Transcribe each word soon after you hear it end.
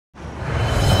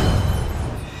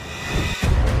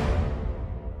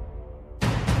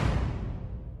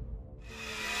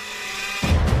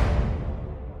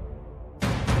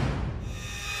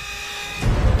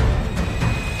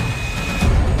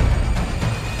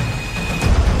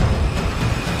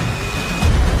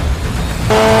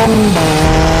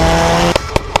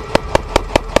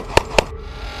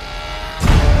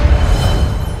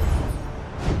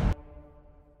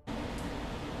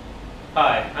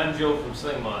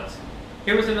Slingmods.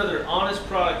 Here was another honest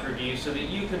product review so that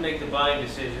you can make the buying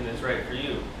decision that's right for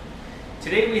you.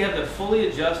 Today we have the Fully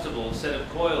Adjustable set of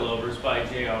coilovers by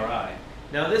JRI.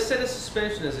 Now this set of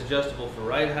suspension is adjustable for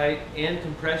ride height and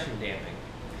compression damping.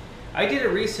 I did a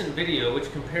recent video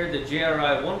which compared the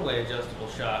JRI one-way adjustable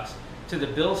shocks to the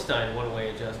Bilstein one-way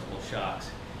adjustable shocks.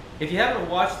 If you haven't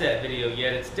watched that video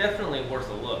yet, it's definitely worth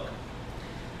a look.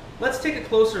 Let's take a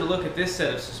closer look at this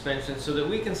set of suspension so that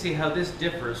we can see how this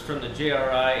differs from the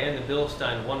JRI and the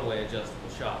Bilstein one-way adjustable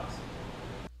shocks.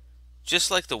 Just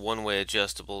like the one-way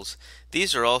adjustables,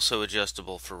 these are also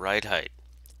adjustable for ride height.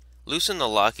 Loosen the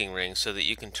locking ring so that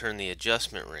you can turn the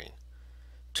adjustment ring.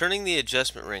 Turning the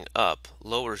adjustment ring up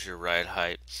lowers your ride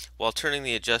height, while turning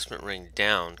the adjustment ring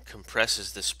down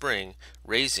compresses the spring,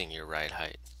 raising your ride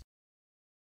height.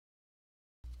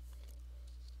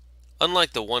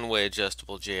 Unlike the one-way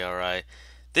adjustable JRI,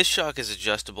 this shock is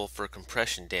adjustable for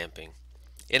compression damping.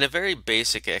 In a very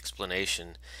basic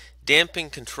explanation,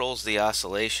 damping controls the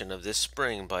oscillation of this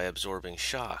spring by absorbing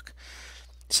shock.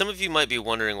 Some of you might be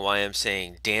wondering why I'm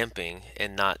saying damping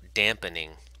and not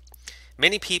dampening.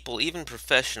 Many people, even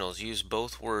professionals, use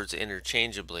both words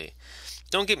interchangeably.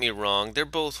 Don't get me wrong, they're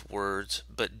both words,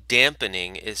 but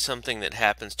dampening is something that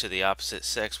happens to the opposite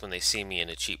sex when they see me in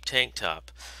a cheap tank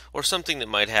top, or something that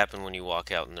might happen when you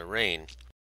walk out in the rain.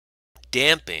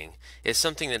 Damping is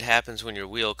something that happens when your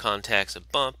wheel contacts a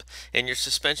bump and your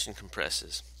suspension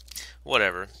compresses.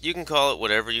 Whatever, you can call it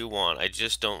whatever you want, I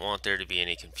just don't want there to be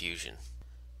any confusion.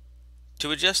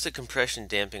 To adjust the compression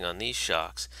damping on these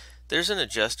shocks, there's an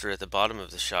adjuster at the bottom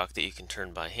of the shock that you can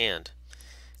turn by hand.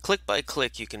 Click by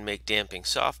click you can make damping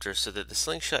softer so that the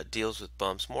Slingshot deals with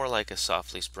bumps more like a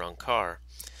softly sprung car.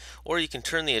 Or you can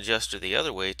turn the adjuster the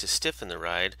other way to stiffen the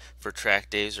ride for track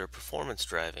days or performance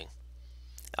driving.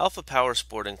 Alpha Power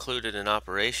Sport included an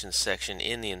operations section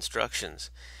in the instructions.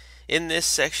 In this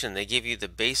section they give you the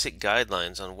basic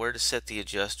guidelines on where to set the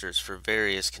adjusters for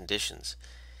various conditions.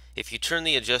 If you turn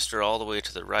the adjuster all the way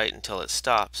to the right until it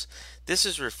stops, this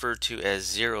is referred to as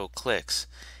 0 clicks,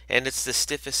 and it's the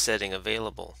stiffest setting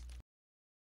available.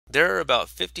 There are about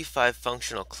 55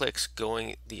 functional clicks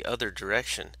going the other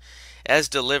direction. As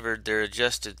delivered, they're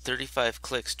adjusted 35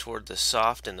 clicks toward the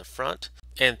soft in the front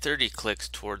and 30 clicks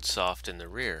toward soft in the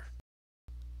rear.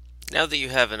 Now that you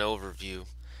have an overview,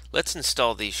 let's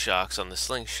install these shocks on the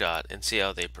Slingshot and see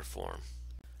how they perform.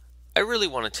 I really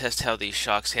want to test how these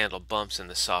shocks handle bumps in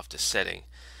the softest setting.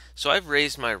 So I've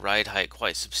raised my ride height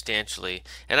quite substantially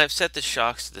and I've set the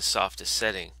shocks to the softest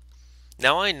setting.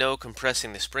 Now I know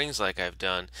compressing the springs like I've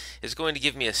done is going to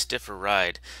give me a stiffer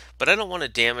ride, but I don't want to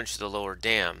damage the lower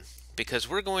dam because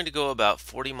we're going to go about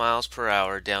 40 miles per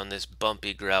hour down this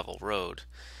bumpy gravel road.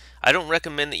 I don't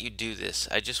recommend that you do this,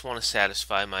 I just want to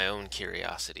satisfy my own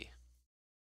curiosity.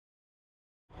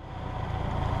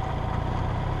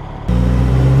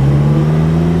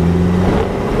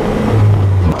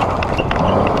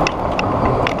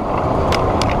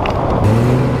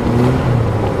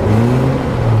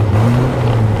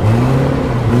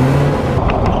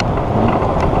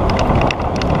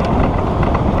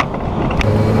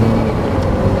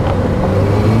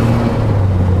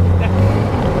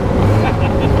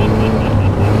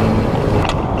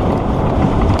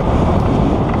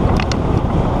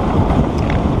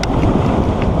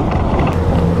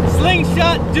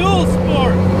 Slingshot Dual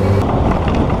Sport.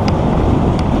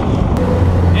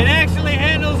 It actually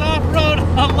handles off-road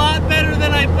a lot better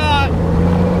than I thought.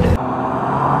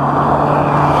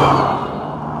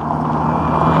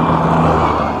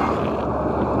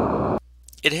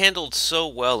 It handled so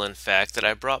well, in fact, that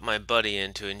I brought my buddy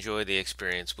in to enjoy the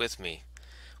experience with me.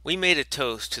 We made a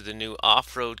toast to the new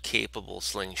off-road capable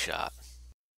Slingshot.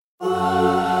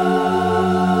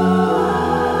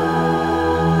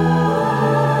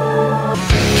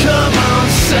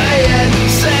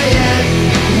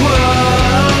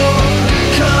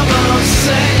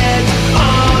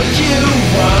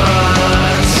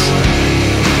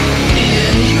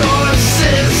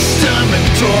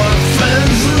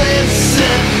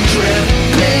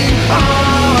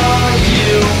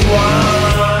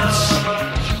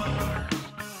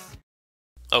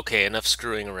 Okay, enough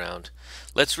screwing around.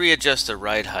 Let's readjust the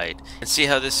ride height and see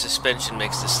how this suspension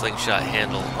makes the Slingshot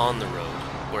handle on the road,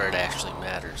 where it actually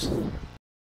matters.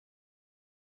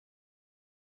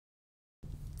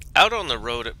 Out on the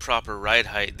road at proper ride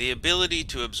height, the ability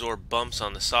to absorb bumps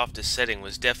on the softest setting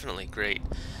was definitely great.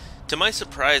 To my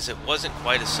surprise, it wasn't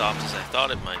quite as soft as I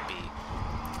thought it might be.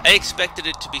 I expected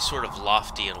it to be sort of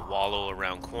lofty and wallow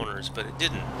around corners, but it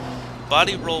didn't.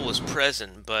 Body roll was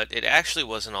present, but it actually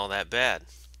wasn't all that bad.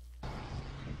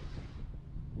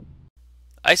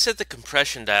 I set the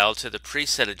compression dial to the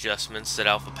preset adjustments that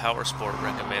Alpha Power Sport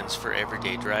recommends for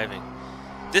everyday driving.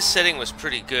 This setting was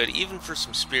pretty good even for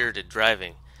some spirited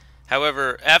driving.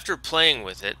 However, after playing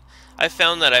with it, I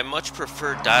found that I much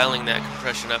preferred dialing that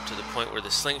compression up to the point where the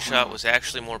Slingshot was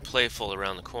actually more playful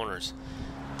around the corners.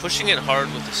 Pushing it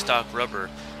hard with the stock rubber,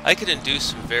 I could induce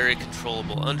some very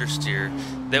controllable understeer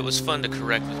that was fun to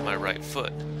correct with my right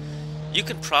foot. You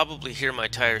can probably hear my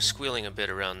tires squealing a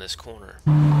bit around this corner.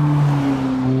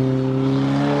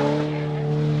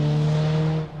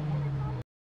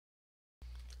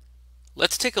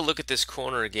 Let's take a look at this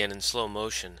corner again in slow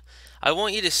motion. I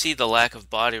want you to see the lack of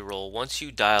body roll once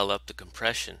you dial up the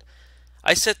compression.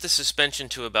 I set the suspension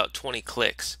to about 20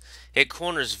 clicks. It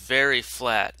corners very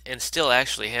flat and still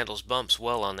actually handles bumps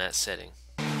well on that setting.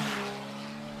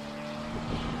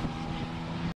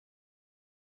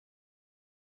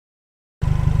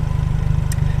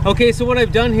 Okay, so what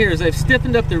I've done here is I've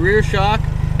stiffened up the rear shock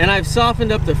and I've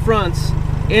softened up the fronts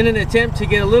in an attempt to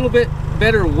get a little bit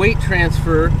better weight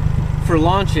transfer for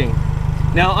launching.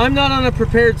 Now, I'm not on a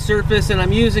prepared surface and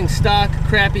I'm using stock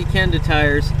crappy Kenda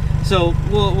tires, so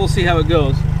we'll see how it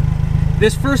goes.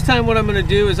 This first time what I'm going to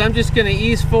do is I'm just going to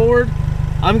ease forward,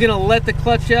 I'm going to let the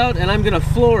clutch out, and I'm going to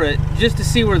floor it just to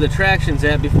see where the traction's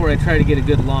at before I try to get a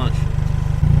good launch.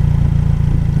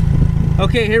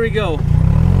 Okay, here we go.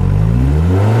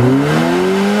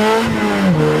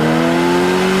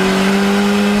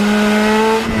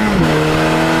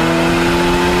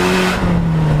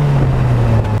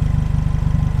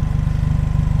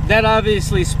 That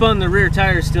obviously spun the rear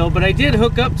tire still, but I did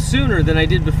hook up sooner than I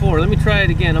did before. Let me try it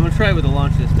again. I'm going to try it with a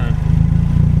launch this time.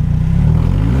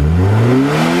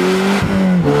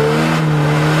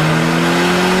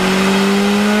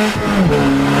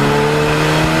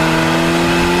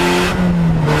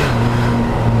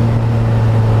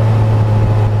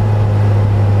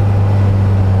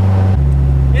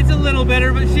 It's a little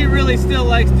better, but she really still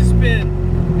likes to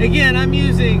spin. Again, I'm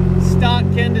using stock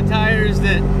Kenda tires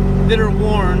that are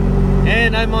worn,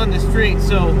 and I'm on the street,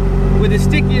 so with a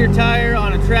stickier tire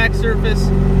on a track surface,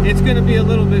 it's going to be a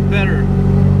little bit better.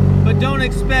 But don't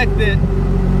expect that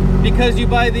because you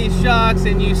buy these shocks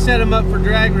and you set them up for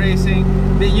drag racing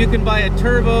that you can buy a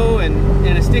turbo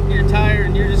and a stickier tire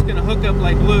and you're just going to hook up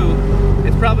like glue.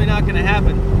 It's probably not going to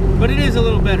happen, but it is a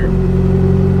little better.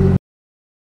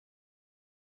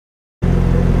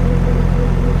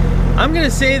 I'm going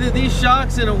to say that these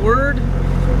shocks, in a word,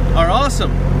 are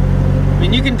awesome. I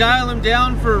mean, you can dial them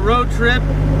down for a road trip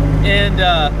and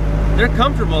they're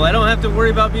comfortable. I don't have to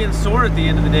worry about being sore at the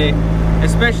end of the day,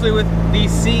 especially with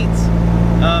these seats.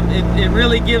 It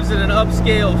really gives it an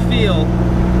upscale feel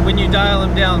when you dial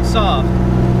them down soft.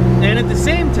 And at the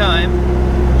same time,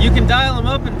 you can dial them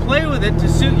up and play with it to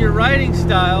suit your riding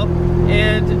style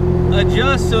and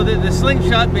adjust so that the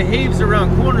Slingshot behaves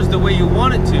around corners the way you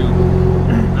want it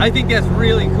to. I think that's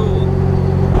really cool.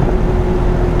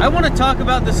 I want to talk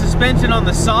about the suspension on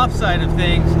the soft side of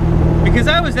things because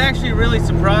I was actually really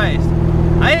surprised.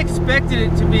 I expected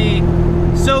it to be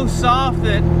so soft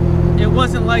that it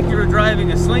wasn't like you were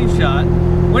driving a Slingshot,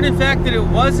 when in fact that it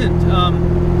wasn't.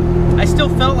 I still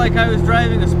felt like I was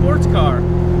driving a sports car.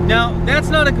 Now, that's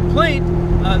not a complaint.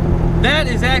 That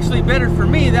is actually better for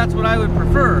me. That's what I would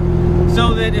prefer.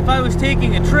 So that if I was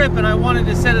taking a trip and I wanted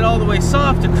to set it all the way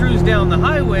soft to cruise down the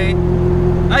highway,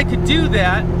 I could do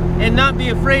that and not be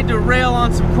afraid to rail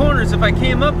on some corners if I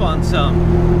came up on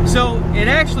some. So it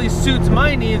actually suits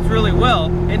my needs really well.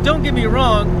 And don't get me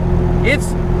wrong, it's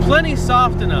plenty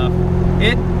soft enough.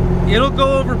 It'll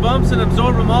go over bumps and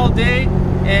absorb them all day,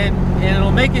 and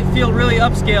it'll make it feel really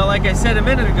upscale, like I said a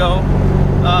minute ago.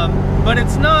 But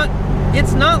it's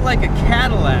not like a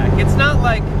Cadillac. It's not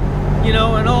like, you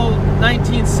know, an old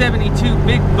 1972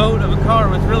 big boat of a car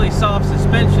with really soft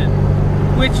suspension,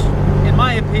 which in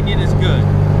my opinion is good.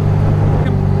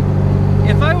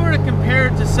 If I were to compare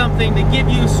it to something to give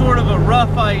you sort of a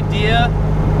rough idea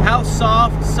how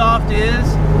soft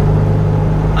is,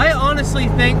 I honestly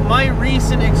think my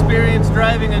recent experience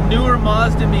driving a newer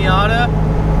Mazda Miata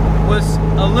was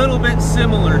a little bit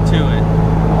similar to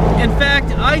it. In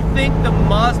fact, I think the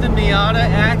Mazda Miata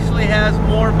actually has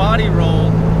more body roll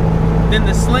than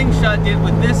the Slingshot did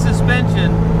with this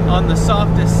suspension on the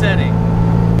softest setting.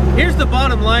 Here's the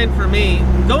bottom line for me.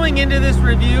 Going into this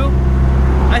review,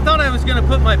 I thought I was going to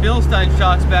put my Bilstein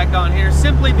shocks back on here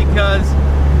simply because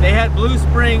they had blue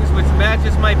springs, which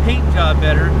matches my paint job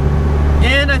better,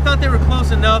 and I thought they were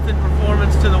close enough in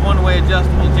performance to the one-way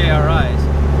adjustable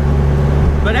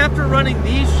JRIs. But after running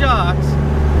these shocks,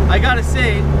 I gotta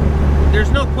say,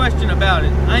 there's no question about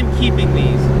it. I'm keeping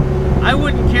these. I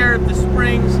wouldn't care if the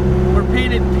springs were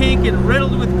painted pink and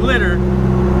riddled with glitter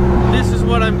this is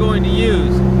what I'm going to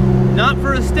use. Not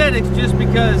for aesthetics, just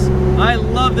because I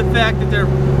love the fact that they're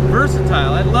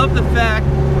versatile. I love the fact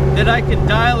that I can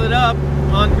dial it up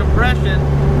on compression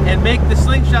and make the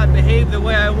Slingshot behave the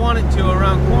way I want it to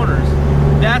around corners.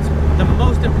 That's the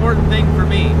most important thing for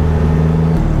me.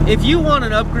 If you want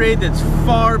an upgrade that's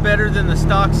far better than the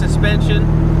stock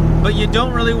suspension, but you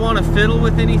don't really want to fiddle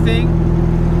with anything,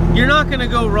 you're not going to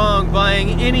go wrong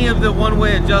buying any of the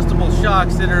one-way adjustable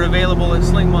shocks that are available at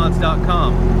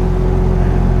slingmods.com.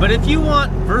 But if you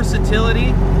want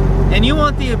versatility and you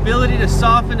want the ability to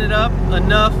soften it up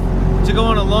enough to go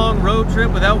on a long road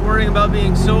trip without worrying about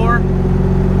being sore,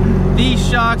 these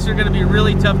shocks are going to be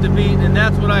really tough to beat, and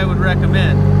that's what I would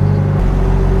recommend.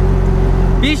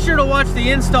 Be sure to watch the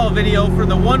install video for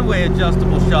the one-way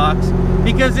adjustable shocks,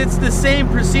 because it's the same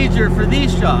procedure for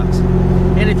these shocks.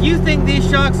 And if you think these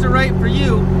shocks are right for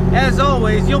you, as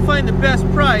always, you'll find the best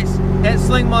price at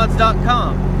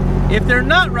slingmods.com. If they're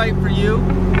not right for you,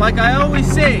 like I always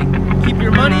say, keep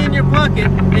your money in your pocket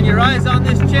and your eyes on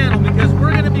this channel, because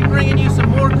we're going to be bringing you some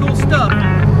more cool stuff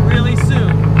really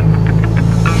soon.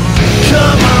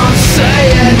 Come on,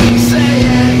 say it,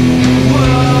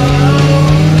 whoa.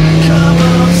 Come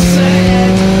on, say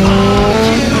it,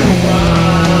 all you want.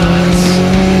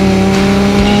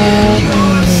 In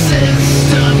your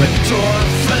system,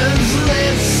 endorphins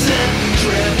listen,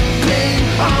 dripping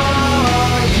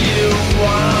all you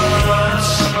want.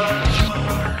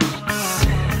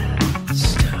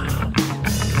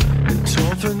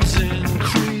 Endorphins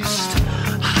increased,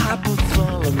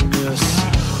 hypothalamus.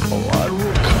 What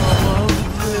will